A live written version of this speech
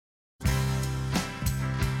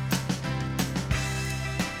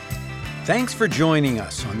Thanks for joining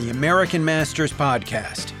us on the American Masters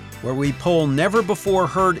podcast, where we pull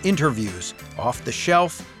never-before-heard interviews off the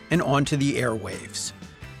shelf and onto the airwaves.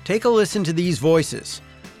 Take a listen to these voices.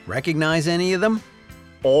 Recognize any of them?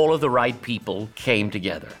 All of the right people came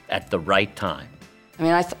together at the right time. I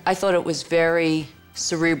mean, I thought it was very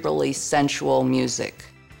cerebrally sensual music.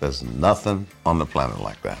 There's nothing on the planet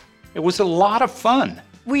like that. It was a lot of fun.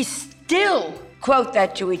 We still quote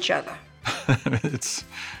that to each other.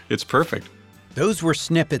 It's perfect. Those were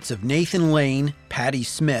snippets of Nathan Lane, Patti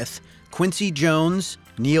Smith, Quincy Jones,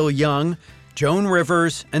 Neil Young, Joan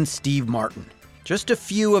Rivers, and Steve Martin. Just a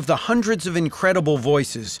few of the hundreds of incredible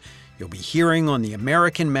voices you'll be hearing on the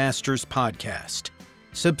American Masters podcast.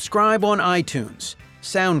 Subscribe on iTunes,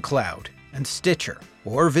 SoundCloud, and Stitcher,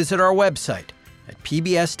 or visit our website at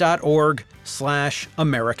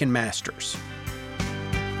pbs.org/American Masters.